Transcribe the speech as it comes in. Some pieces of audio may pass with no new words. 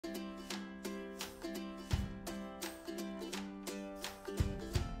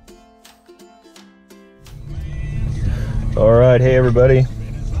All right, hey everybody.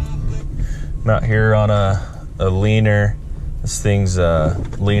 I'm out here on a leaner. This thing's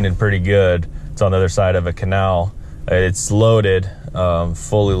leaning pretty good. It's on the other side of a canal. It's loaded,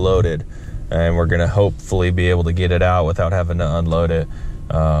 fully loaded, and we're gonna hopefully be able to get it out without having to unload it.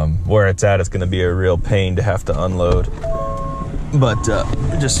 Where it's at, it's gonna be a real pain to have to unload. But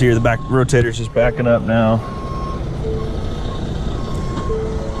just here, the back rotator's just backing up now.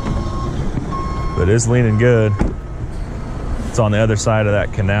 But it's leaning good. It's on the other side of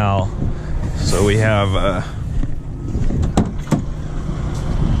that canal. So we have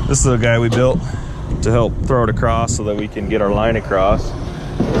this little guy we built to help throw it across so that we can get our line across.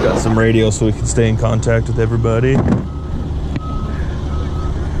 We've got some radio so we can stay in contact with everybody.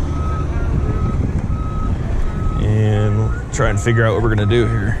 And we'll try and figure out what we're gonna do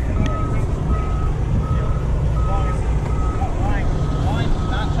here.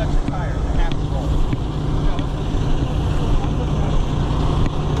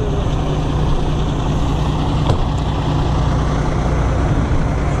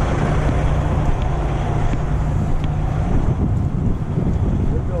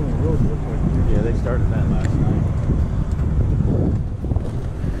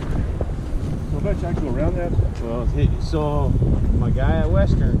 So my guy at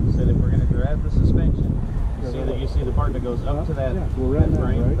Western said if we're going to grab the suspension, you see the part that goes up to that, we'll that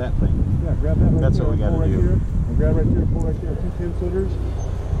frame, right? that thing. Yeah, grab that right That's there, what we got to do. Here, and grab right there, pull right there, 2 10-footers.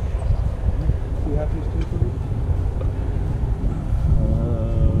 See half these 10-footers?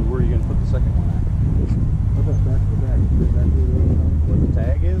 Where are you going to put the second one at? Put that back to the back. Where the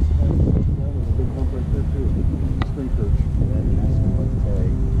tag is? There's a big bump right there too. Spring perch.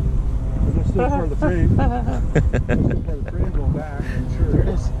 But that's still part of the frame. That's still part of the frame going back, I'm sure. There it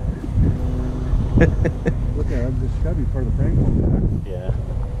is. Look at it, this got to be part of the frame going back. Yeah.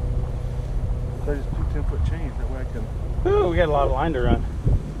 So I just 2 10-foot chains, that way I can... Ooh, we got a lot of line to run.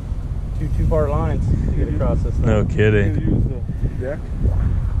 2 2-part lines to get across this thing. No kidding. You use the deck?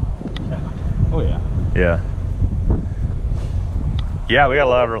 Oh yeah. Yeah. Yeah, we got a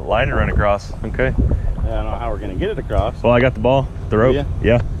lot of line to run across. Okay. I don't know how we're going to get it across. Well, I got the ball, the rope.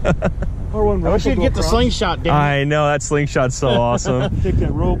 Yeah. Or one I wish you'd get the slingshot down. I know, that slingshot's so awesome. Take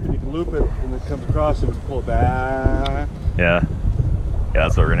that rope and you can loop it and it comes across and pull it back. Yeah. Yeah,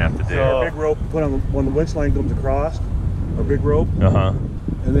 that's what we're gonna have to do. So a big rope put on when the winch line comes across, a big rope.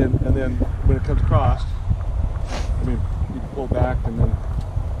 And then when it comes across, I mean you can pull back and then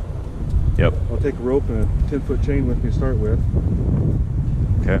Yep. I'll take a rope and a 10-foot chain with me to start with.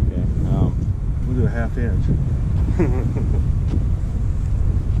 Okay. We'll do a 1/2 inch.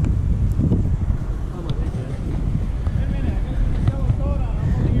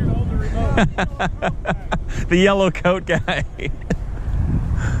 The yellow coat guy.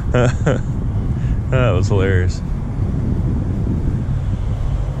 That was hilarious.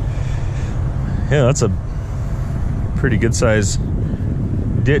 Yeah, that's a pretty good size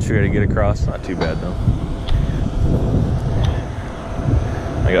ditch we gotta get across. Not too bad though.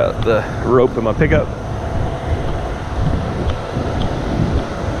 I got the rope in my pickup.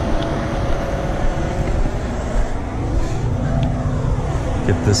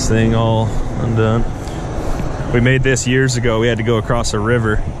 Get this thing all undone. We made this years ago. We had to go across a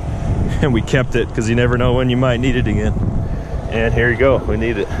river and we kept it because you never know when you might need it again. And here you go, we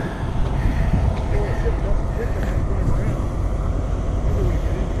need it.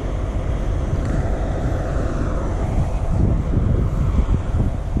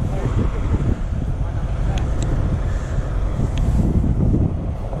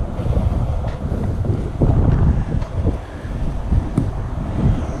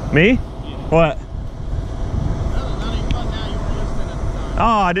 Me? What? Oh,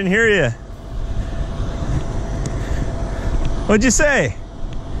 I didn't hear you. What'd you say? He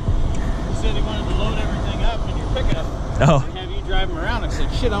said he wanted to load everything up in your pickup. Oh. And have you drive him around. I said,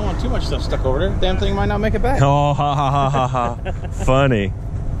 shit, I don't want too much stuff stuck over there. Damn thing might not make it back. Oh, ha ha ha ha ha. Funny. Do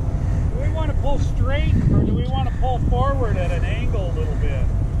we want to pull straight or do we want to pull forward at an angle a little bit?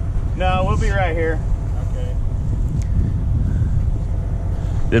 No, we'll be right here. Okay.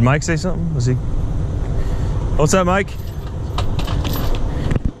 Did Mike say something? Was he? What's up, Mike?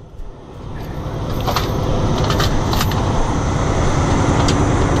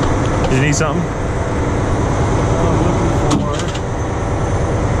 Did you need something? I'm looking for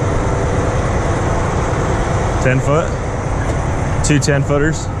 10 foot? 2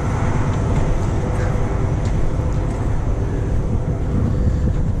 10-footers?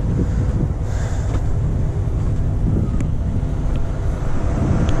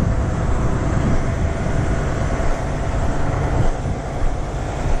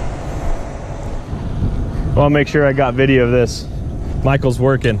 I'll make sure I got video of this. Michael's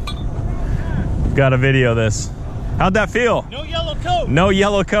working. Got a video of this. How'd that feel? No yellow coat. No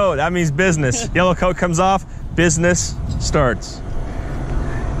yellow coat. That means business. Yellow coat comes off, business starts.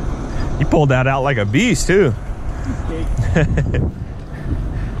 You pulled that out like a beast too.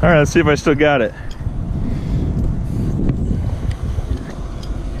 All right, let's see if I still got it.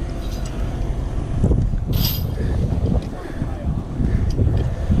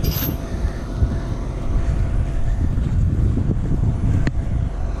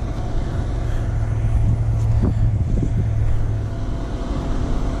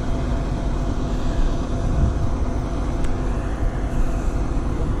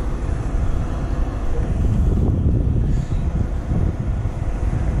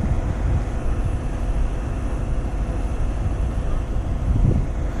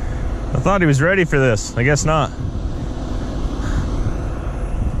 I thought he was ready for this. I guess not.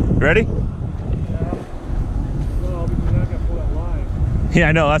 Ready? Yeah. No, because I got to pull that line. Yeah,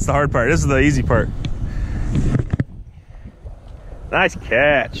 I know. That's the hard part. This is the easy part. Nice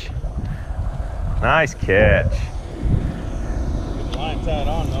catch. Nice catch. Get the line tied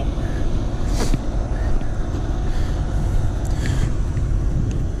on though.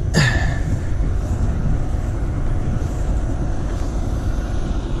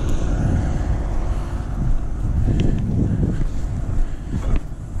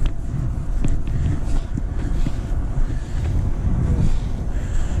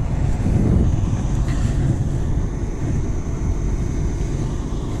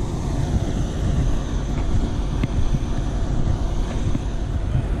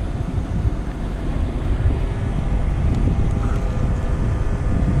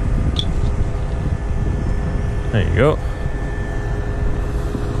 There you go.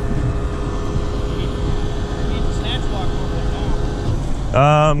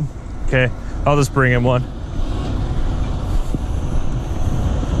 Okay. I'll just bring him one.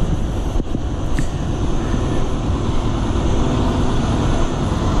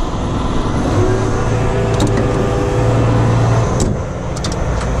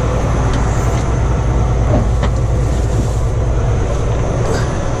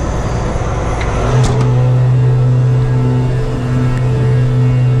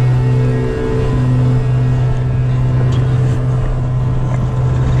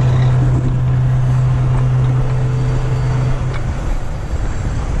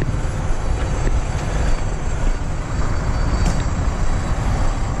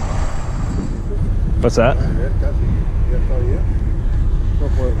 What's that?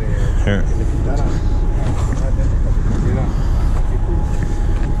 Here.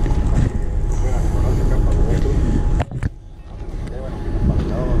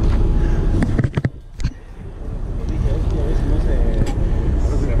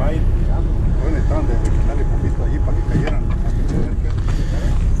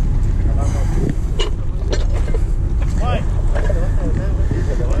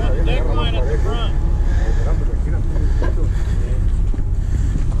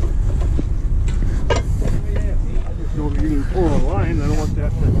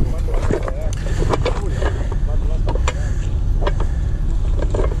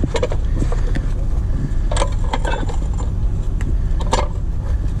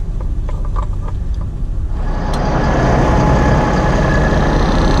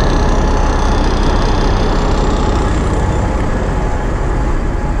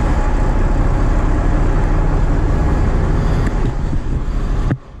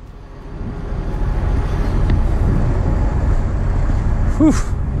 Whew.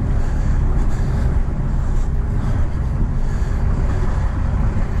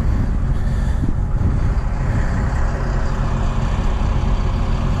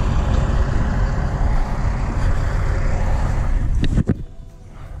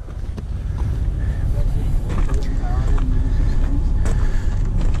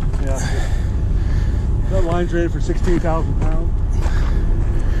 That line's rated for 16,000 pounds.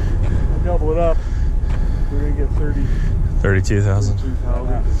 I double it up, we're gonna get 32,000.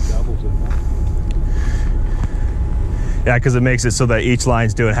 Yeah, because it makes it so that each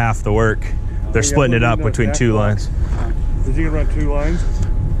line's doing half the work. They're splitting it up between two lines. Is he gonna run two lines?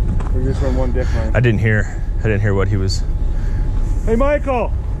 Or you just run one deck line? I didn't hear what he was. Hey Michael!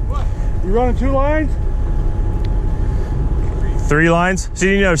 What? You running two lines? 3 lines? So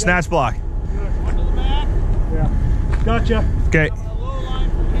you need another snatch block. One to the back. Yeah. Gotcha. Okay. A low line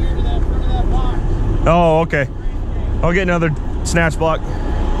from here to that front of that box. Oh, okay. I'll get another snatch block.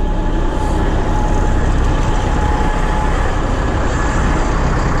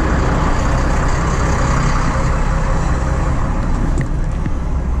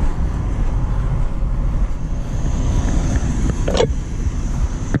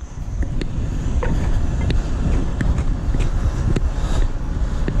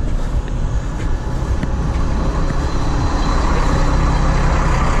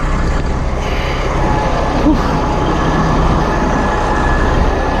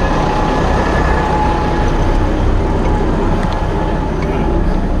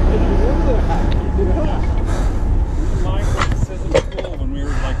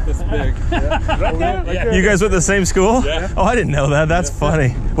 that? there. You guys went to the same school? Yeah. Oh, I didn't know that. That's funny.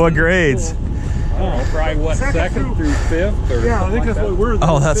 What grades? I don't know, probably what, second through fifth? Or Yeah, I think that's what we're.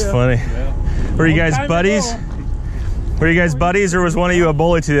 Oh, that's funny. Yeah. Were you guys Long time buddies? ago. Were you guys buddies, or was one of you a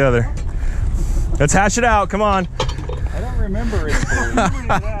bully to the other? Let's hash it out. Come on. I don't remember it.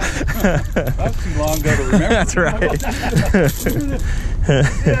 That's too long ago to remember. That's right.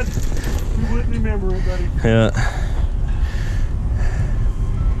 You wouldn't remember it, buddy. Yeah.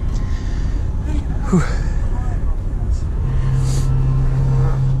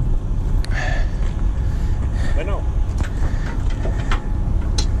 Bueno.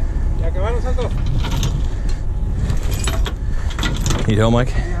 ¿Ya acabaron, Santos? Need help,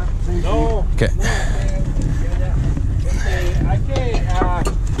 Mike? No. Okay. Hay que,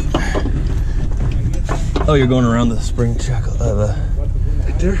 Oh, you're going around the spring chocolate. The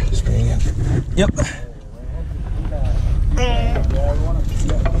Right there. spring again. Yep.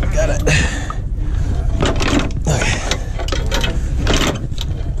 Got it. Okay.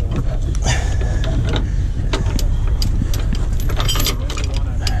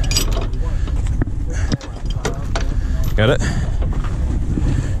 Got it?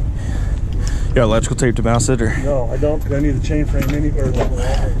 You got electrical tape to mouse it, or? No, I don't, because I need the chain frame anywhere.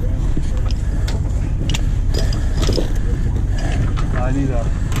 I need a.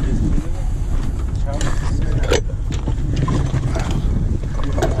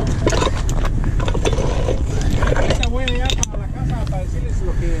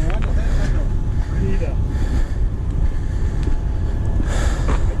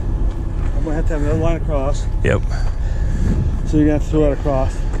 I'm gonna have to have another line across, Yep. so you're gonna have to throw that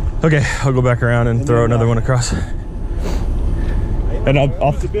across. Okay, I'll go back around and throw another one across. And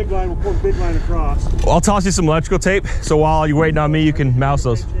I'll The big line, we'll pull the big line across. toss you some electrical tape, so while you're waiting on me, you can mouse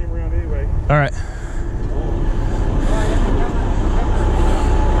those. Came around anyway. All right.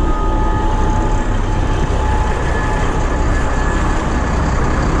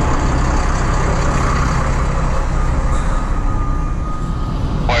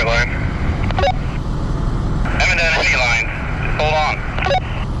 White line. Haven't done any line. Just hold on.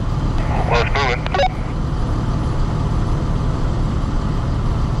 Well, it's moving.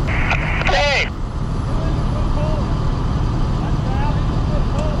 Hey!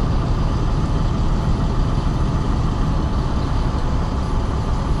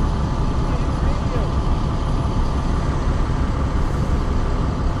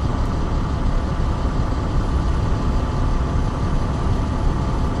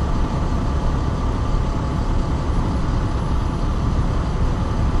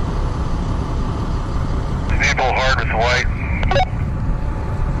 People hard with the white.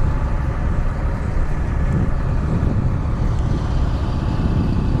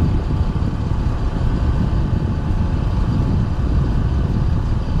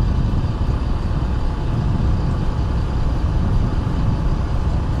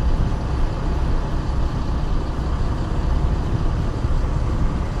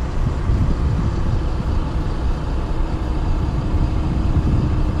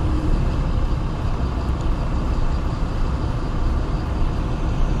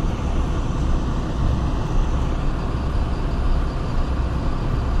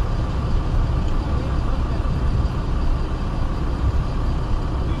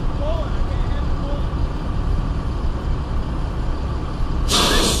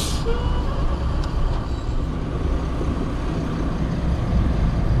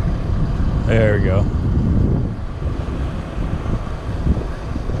 There we go.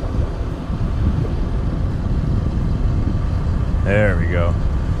 There we go.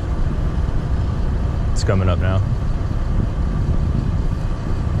 It's coming up now.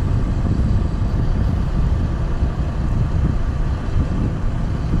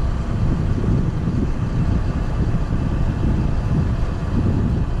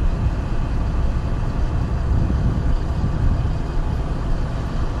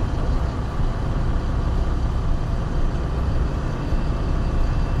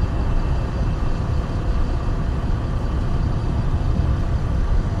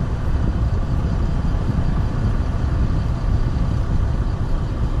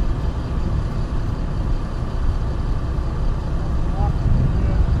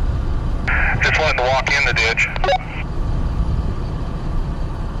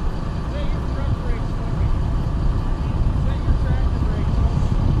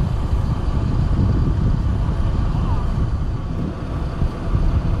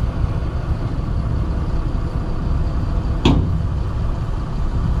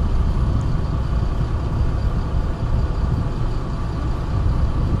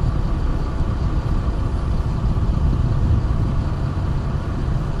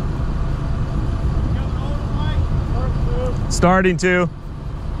 Starting to.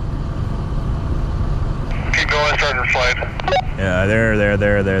 Keep going, starting to slide. Yeah,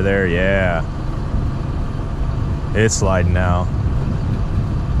 there, yeah. It's sliding now.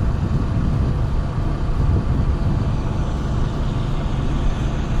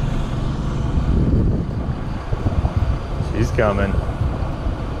 She's coming.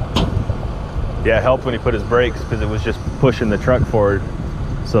 Yeah, it helped when he put his brakes because it was just pushing the truck forward.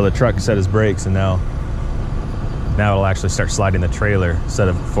 So the truck set his brakes, and now it'll actually start sliding the trailer. Instead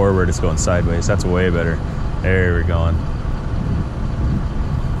of forward, it's going sideways. That's way better. There we're going.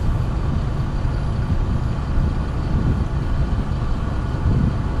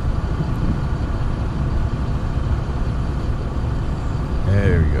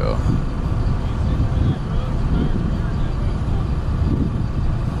 There we go.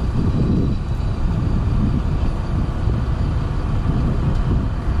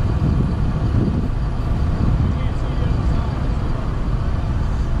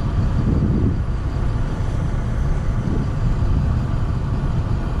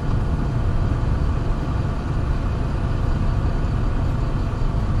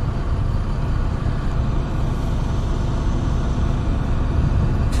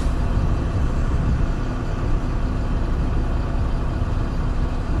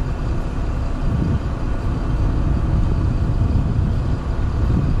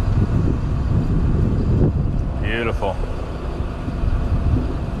 Beautiful.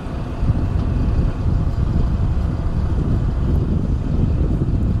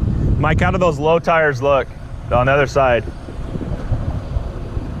 Mike, how do those low tires look on the other side?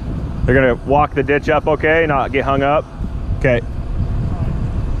 They're gonna walk the ditch up okay, not get hung up? Okay.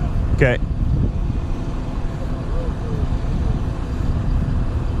 Okay.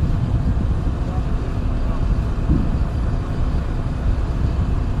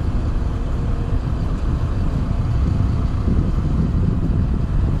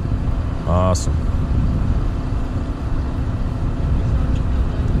 Awesome.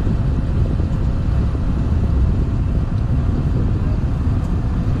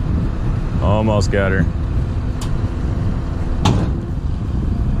 Almost got her.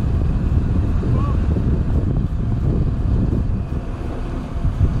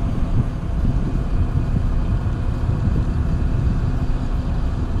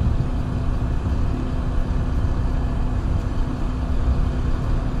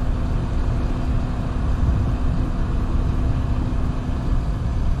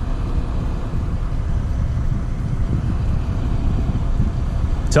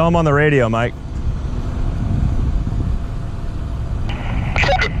 Tell him on the radio, Mike.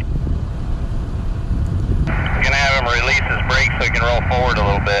 I'm gonna have him release his brakes so he can roll forward a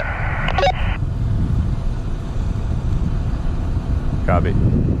little bit. Copy.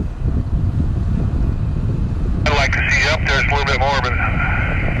 I'd like to see you up there just a little bit more, but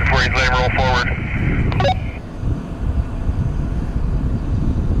before you let him roll forward.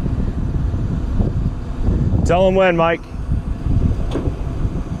 Tell him when, Mike.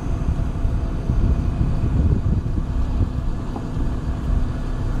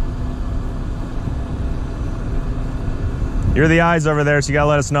 You're the eyes over there, so you gotta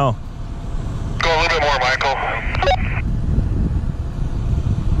let us know. Go a little bit more, Michael.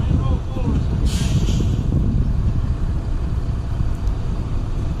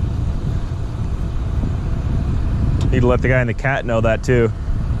 Need to let the guy in the cat know that too.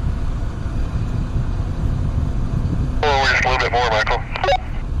 Forward just a little bit more, Michael.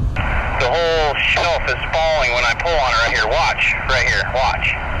 The whole shelf is falling when I pull on it right here. Watch, right here,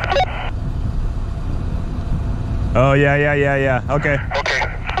 watch. Oh, yeah. Okay. Okay.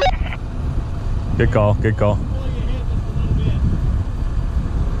 Good call, good call.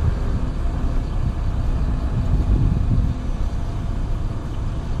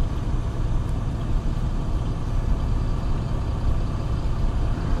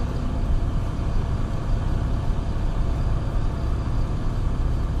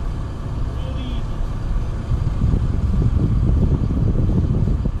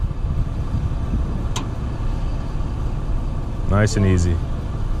 Nice and easy.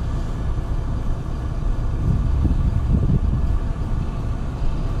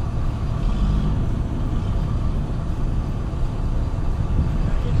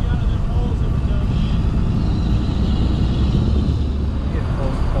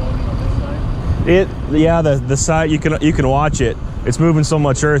 Yeah, the side you can watch it. It's moving so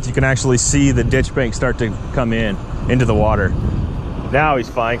much earth you can actually see the ditch bank start to come into the water. Now he's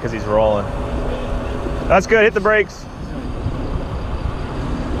fine because he's rolling. That's good. Hit the brakes.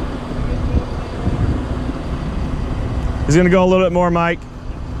 He's gonna go a little bit more, Mike.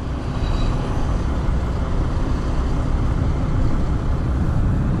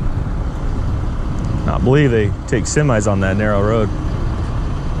 cannot believe they take semis on that narrow road.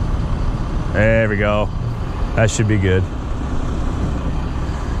 There we go. That should be good.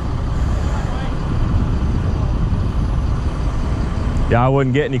 Yeah, I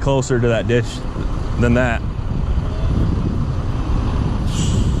wouldn't get any closer to that ditch than that.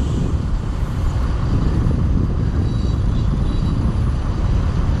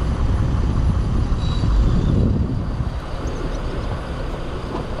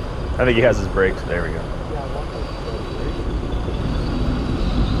 I think he has his brakes. There we go.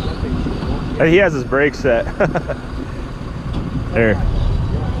 He has his brakes set. There.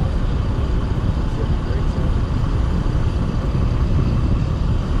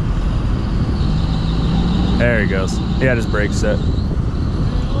 There he goes. He had his brakes set.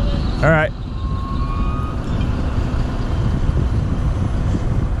 All right.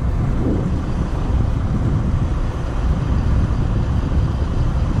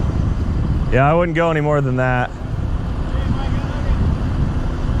 Yeah, I wouldn't go any more than that.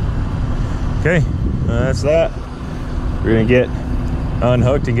 Okay, that's that. We're gonna get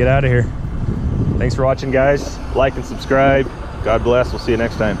unhooked and get out of here. Thanks for watching, guys. Like and subscribe. God bless. We'll see you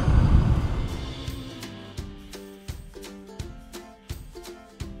next time.